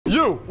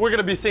We're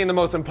gonna be seeing the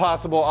most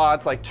impossible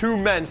odds, like two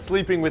men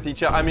sleeping with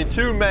each other. I mean,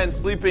 two men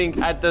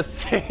sleeping at the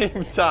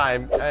same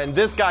time. And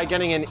this guy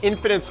getting an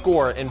infinite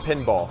score in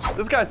pinball.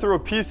 This guy threw a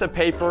piece of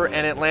paper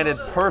and it landed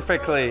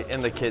perfectly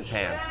in the kid's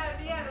hands.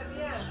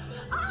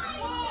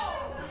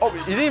 Oh,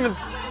 he didn't even,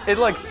 it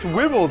like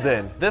swiveled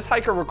in. This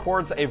hiker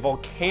records a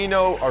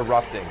volcano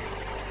erupting.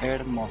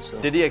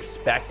 Did he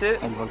expect it?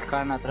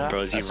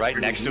 Bro, is he right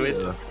next to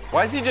it?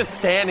 Why is he just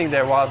standing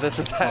there while this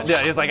is happening?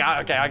 Yeah, he's like,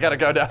 okay, I gotta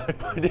go down.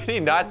 Did he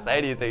not say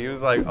anything? He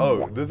was like,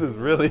 oh, this is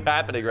really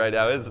happening right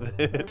now, isn't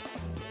it?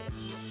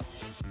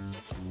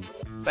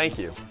 Thank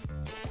you.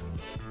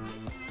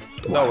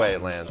 No way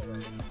it lands.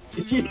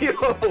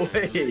 Yo,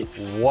 wait.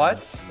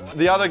 What?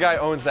 The other guy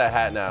owns that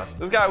hat now.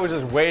 This guy was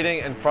just waiting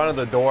in front of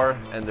the door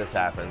and this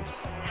happens.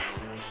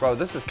 Bro,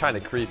 this is kind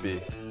of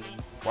creepy.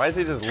 Why is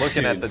he just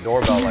looking at the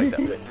doorbell like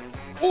that?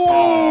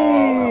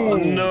 Oh,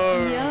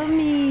 no.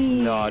 Yummy.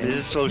 No, this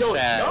is so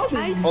sad.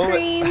 Ice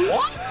cream.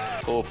 What?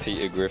 Poor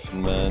Peter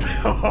Griffin, man.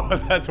 Oh,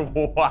 that's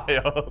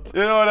wild.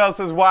 You know what else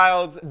is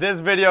wild? This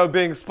video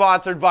being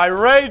sponsored by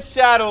Raid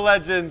Shadow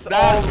Legends.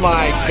 Oh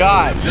my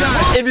God.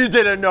 If you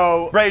didn't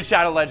know, Raid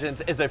Shadow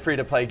Legends is a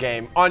free-to-play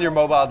game on your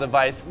mobile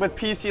device with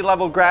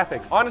PC-level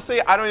graphics.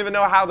 Honestly, I don't even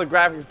know how the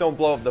graphics don't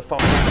blow up the phone.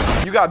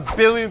 You got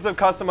billions of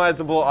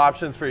customizable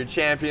options for your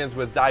champions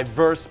with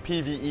diverse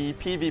PvE,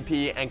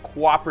 PvP, and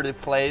cooperative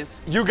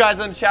plays. You guys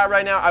in the chat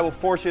right now, I will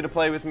force you to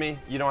play with me.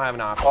 You don't have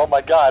an option. Oh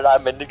my God,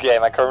 I'm in the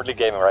game. I'm currently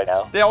gaming right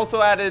now. They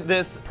also added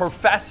this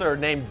professor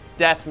named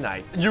Death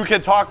Knight. You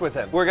can talk with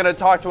him. We're gonna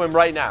talk to him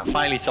right now.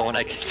 Finally someone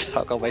I can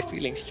talk all my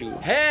feelings to.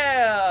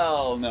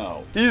 Hell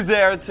no. He's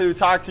there to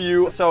talk to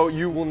you, so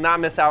you will not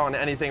miss out on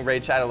anything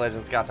Raid Shadow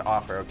Legends got to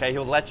offer, okay?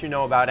 He'll let you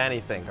know about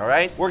anything, all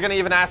right? We're gonna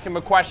even ask him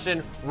a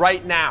question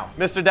right now.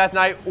 Mr. Death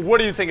Knight, what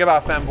do you think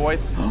about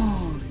femboys?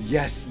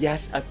 Yes,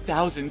 yes,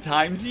 1,000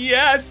 times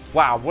yes.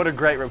 Wow, what a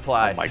great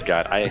reply. Oh my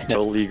God, I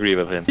totally agree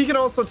with him. He can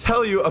also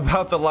tell you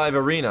about the live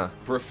arena.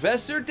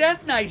 Professor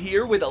Death Knight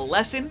here with a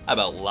lesson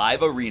about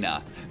Live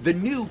Arena, the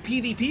new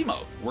PvP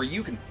mode where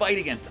you can fight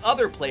against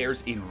other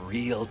players in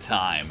real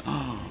time.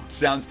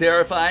 Sounds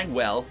terrifying?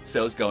 Well,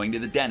 so's going to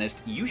the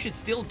dentist. You should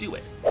still do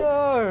it.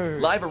 No.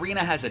 Live Arena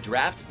has a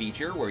draft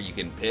feature where you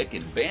can pick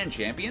and ban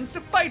champions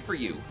to fight for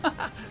you.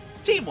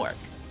 Teamwork.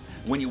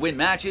 When you win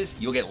matches,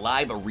 you'll get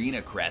Live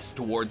Arena crests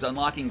towards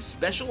unlocking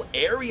special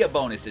area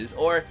bonuses,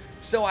 or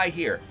so I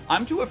hear.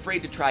 I'm too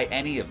afraid to try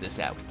any of this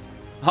out.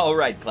 All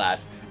right,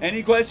 class.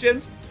 Any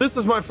questions? This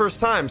is my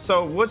first time,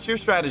 so what's your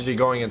strategy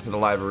going into the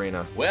live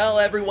arena? Well,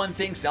 everyone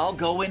thinks I'll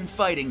go in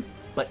fighting,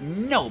 but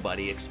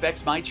nobody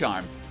expects my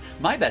charm.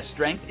 My best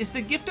strength is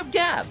the gift of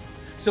gab.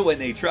 So when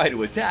they try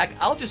to attack,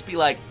 I'll just be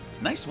like,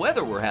 nice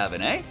weather we're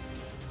having, eh?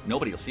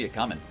 Nobody will see it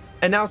coming.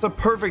 And now's the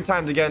perfect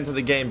time to get into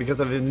the game because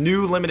of the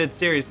new limited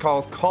series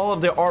called Call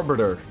of the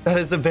Arbiter that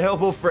is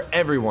available for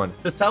everyone.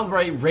 To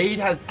celebrate, Raid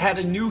has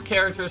added new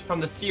characters from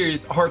the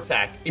series,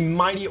 Artak, a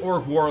mighty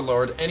orc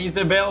warlord, and he's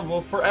available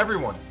for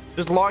everyone.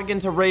 Just log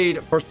into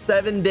Raid for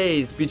 7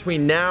 days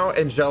between now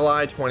and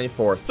July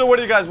 24th. So what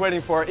are you guys waiting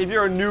for? If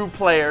you're a new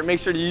player, make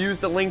sure to use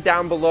the link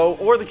down below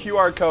or the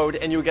QR code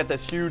and you'll get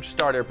this huge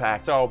starter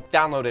pack. So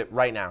download it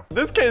right now.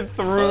 This kid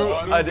threw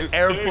an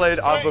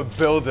airplane off a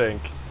building.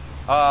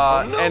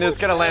 And it's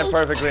gonna land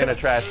perfectly in a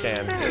trash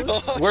can.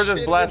 We're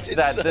just blessed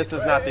that this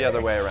is not the other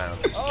way around.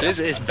 This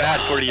is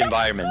bad for the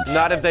environment.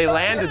 Not if they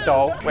landed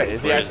though. Wait,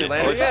 is he actually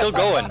landing? Oh, it's still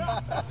going.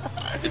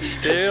 It's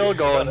still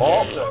going.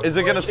 Oh, is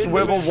it gonna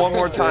swivel one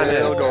more time in?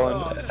 Still going.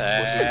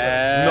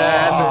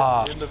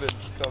 No. End of it.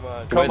 Come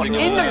on. Come on.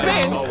 In the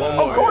bin?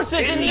 Of course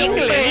it's in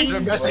English.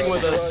 They're messing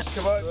with us.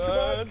 Come on.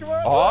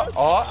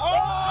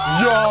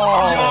 Yo!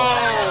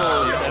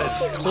 That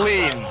is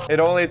clean. It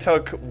only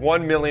took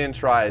 1 million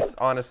tries,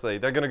 honestly.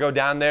 They're gonna go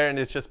down there and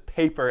it's just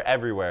paper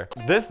everywhere.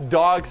 This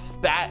dog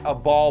spat a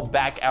ball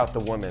back out the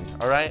woman,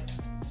 all right?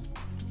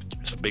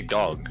 It's a big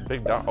dog.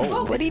 Big dog.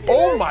 Oh, What did he do?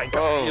 oh my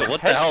God. Yo,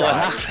 what the hell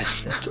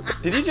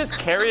happened? Did he just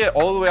carry it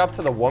all the way up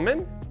to the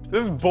woman?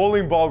 This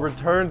bowling ball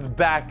returns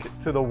back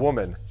to the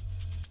woman.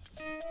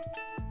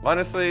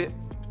 Honestly,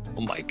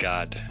 Oh my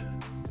God.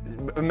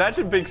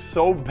 imagine being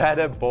so bad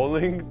at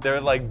bowling, they're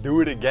like,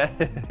 do it again.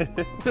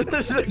 Do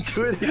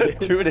it again.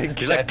 Do it again.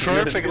 He's like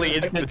perfectly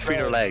in between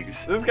her legs.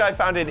 This guy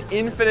found an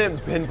infinite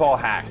pinball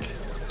hack.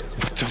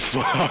 What the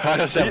fuck? How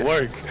does that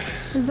work?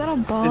 Is that a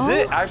ball? Is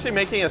it actually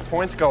making his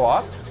points go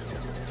up?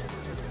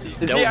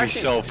 That would be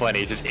so funny.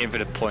 It's just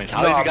infinite points.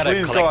 How is he gonna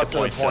please go collect up the to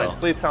points? the points. though?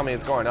 Please tell me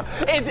it's going up.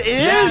 It is!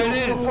 Yeah,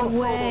 it is. No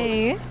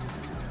way.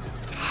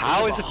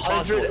 How is it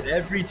possible? 100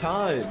 every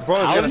time. Bro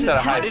is How gonna did set a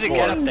it- how high did it score.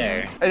 get up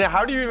there? And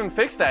how do you even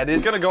fix that?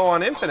 It's gonna go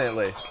on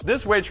infinitely.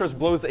 This waitress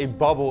blows a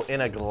bubble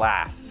in a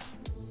glass.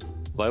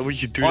 Why would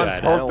you do On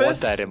that? I don't want purpose?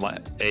 that in my.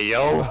 Hey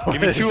yo,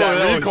 give me It's two of that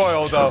those.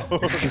 recoil though.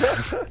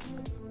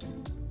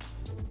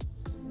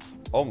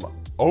 Oh my.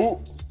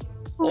 Oh.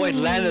 Oh, it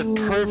landed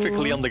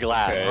perfectly on the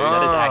glass.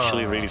 That is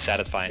actually really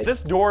satisfying.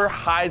 This door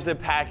hides a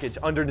package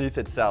underneath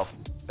itself.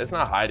 It's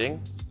not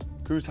hiding.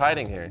 Who's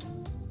hiding here?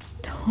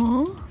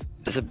 Huh?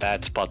 That's a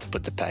bad spot to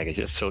put the package.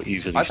 It's so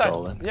easily I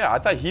stolen. thought, yeah, I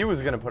thought he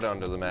was gonna put it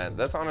under the mat.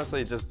 That's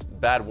honestly just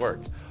bad work.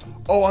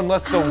 Oh,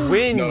 unless the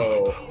wind.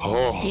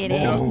 Oh. Get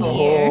in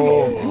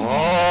here.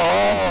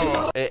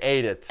 It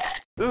ate it.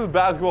 This is a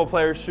basketball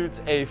player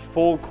shoots a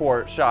full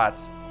court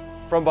shots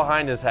from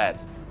behind his head.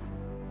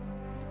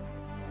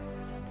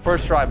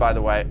 First try, by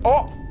the way.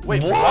 Oh,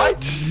 wait, what?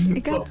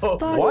 It got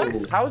stuck.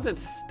 What? How is it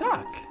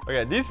stuck?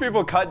 Okay, these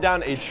people cut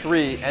down a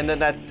tree and then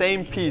that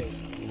same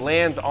piece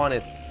lands on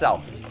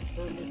itself.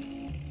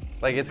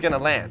 Like it's gonna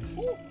land.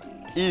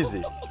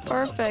 Easy.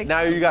 Perfect.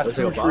 Now you got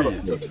two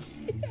trees.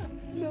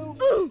 No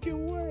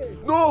fucking way.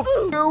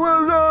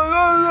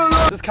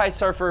 This kite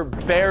surfer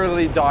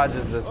barely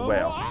dodges this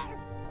whale.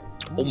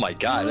 Oh my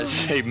god,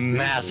 that's a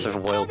massive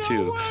whale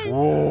too.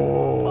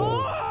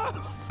 Whoa.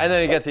 And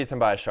then he gets eaten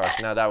by a shark.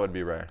 Now that would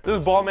be rare.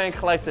 This ball man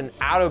collects an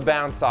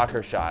out-of-bounds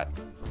soccer shot.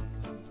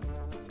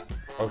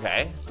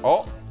 Okay.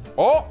 Oh,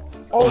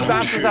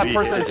 bounces that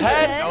person's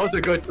head. That was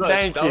a good touch.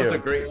 Thank that you. was a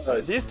great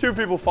touch. These two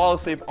people fall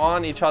asleep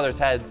on each other's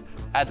heads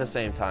at the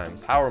same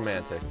times. How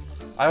romantic.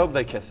 I hope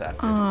they kiss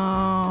after.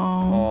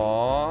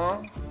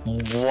 Oh.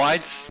 Aww.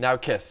 What? Now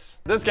kiss.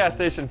 This gas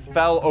station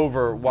fell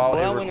over while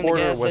a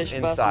recorder was Buy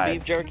some beef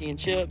inside. jerky and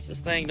chips. This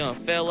thing done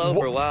fell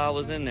over while I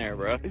was in there,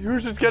 bro. He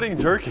was just getting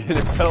jerky and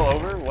it fell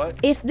over? What?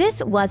 If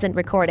this wasn't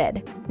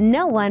recorded,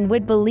 no one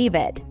would believe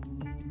it.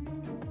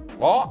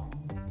 Oh,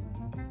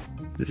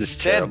 This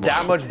is they had terrible.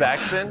 that much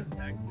backspin?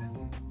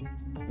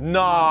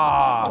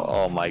 Nah.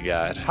 Oh my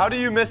god. How do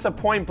you miss a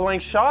point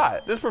blank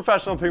shot? This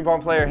professional ping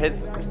pong player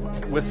hits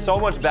with so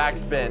much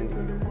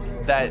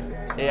backspin that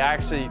it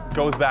actually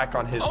goes back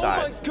on his Oh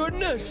side. my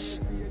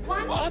goodness!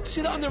 Well, I'd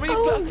see that on the replay.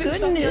 Oh, I think goodness.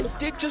 Samuel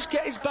did just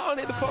get his bat on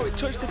it before it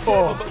touched the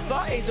table, but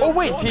that is. Oh,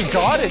 wait, he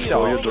got it,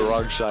 though. You're the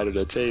wrong side of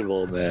the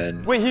table,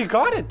 man. Wait, he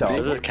got it Does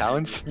though. it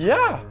count?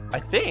 Yeah, I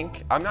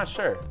think. I'm not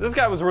sure. This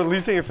guy was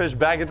releasing a fish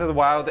back into the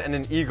wild and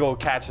an eagle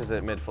catches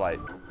it mid-flight.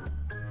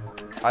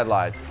 I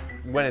lied.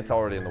 When it's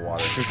already in the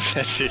water.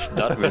 This is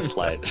not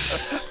mid-flight.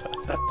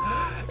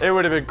 It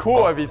would have been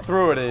cool if he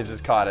threw it and he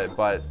just caught it,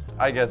 but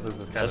I guess this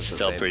is kind That's of the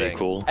still same pretty thing.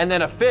 cool. And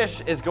then a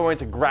fish is going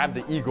to grab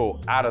the eagle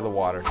out of the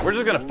water. We're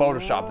just gonna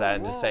Photoshop that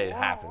and just say it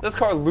happened. This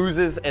car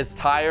loses its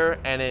tire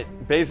and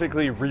it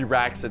basically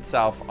re-racks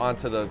itself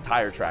onto the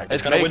tire track.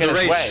 It's gonna win making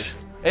the its race.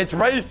 way. It's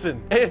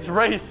racing. It's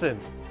racing.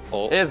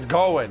 Oh. It's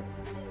going.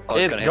 Oh,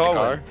 it's gonna hit the going.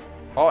 car?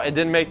 Oh, it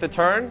didn't make the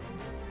turn.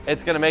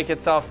 It's gonna make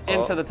itself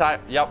into the tire.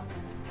 Yep.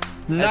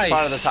 Nice. It's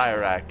part of the tire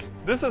rack.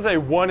 This is a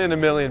 1 in a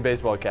million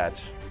baseball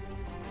catch.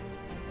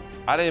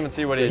 I didn't even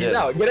see what he did. He's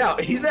out. Get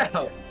out. He's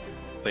out.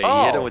 Wait, Oh.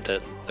 he hit it with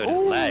the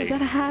leg.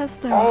 That has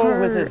to Oh,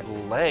 hurt. with his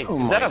leg.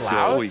 Is that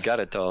allowed? Oh, he got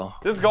it though.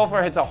 This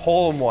golfer hits a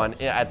hole-in-one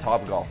at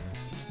Top Golf.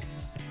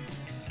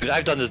 Dude,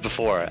 I've done this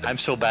before. I'm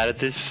so bad at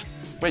this.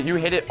 Wait, you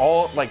hit it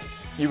all, like,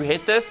 you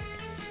hit this,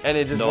 and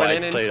it just No, went I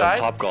in played inside? on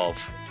Top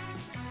Golf.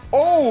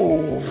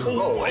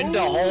 Oh! In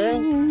the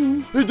hole?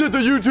 He did the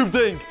YouTube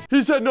thing.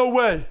 He said no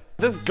way.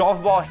 This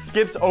golf ball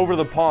skips over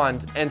the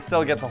pond and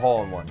still gets a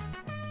hole-in-one.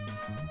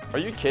 Are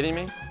you kidding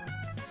me?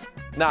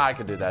 Nah, I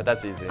could do that.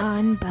 That's easy.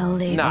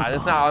 Unbelievable. Nah,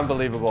 it's not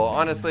unbelievable.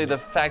 Honestly, the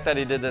fact that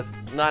he did this,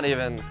 not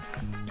even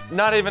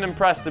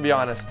impressed, to be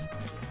honest.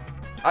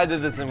 I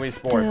did this in Wii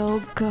Sports. Still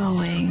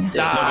going.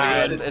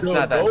 Nah, good. it's Still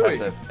not that going.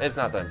 impressive. It's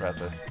not that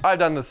impressive. I've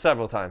done this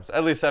several times,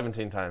 at least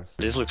 17 times.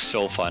 This looks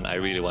so fun. I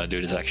really want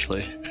to do this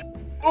actually.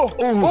 Oh,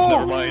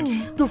 Never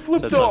mind. The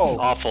flip That sounds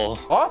doll. awful.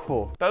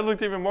 Awful. That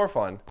looked even more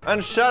fun.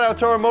 And shout out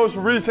to our most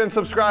recent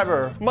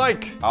subscriber,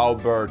 Mike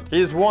Albert.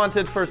 He's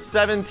wanted for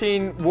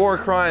 17 war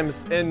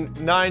crimes in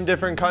 9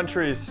 different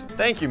countries.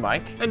 Thank you,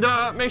 Mike. And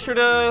make sure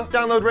to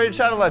download Raid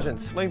Shadow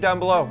Legends. Link down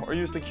below, or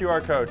use the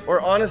QR code. Or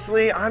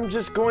honestly, I'm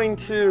just going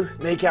to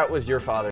make out with your father.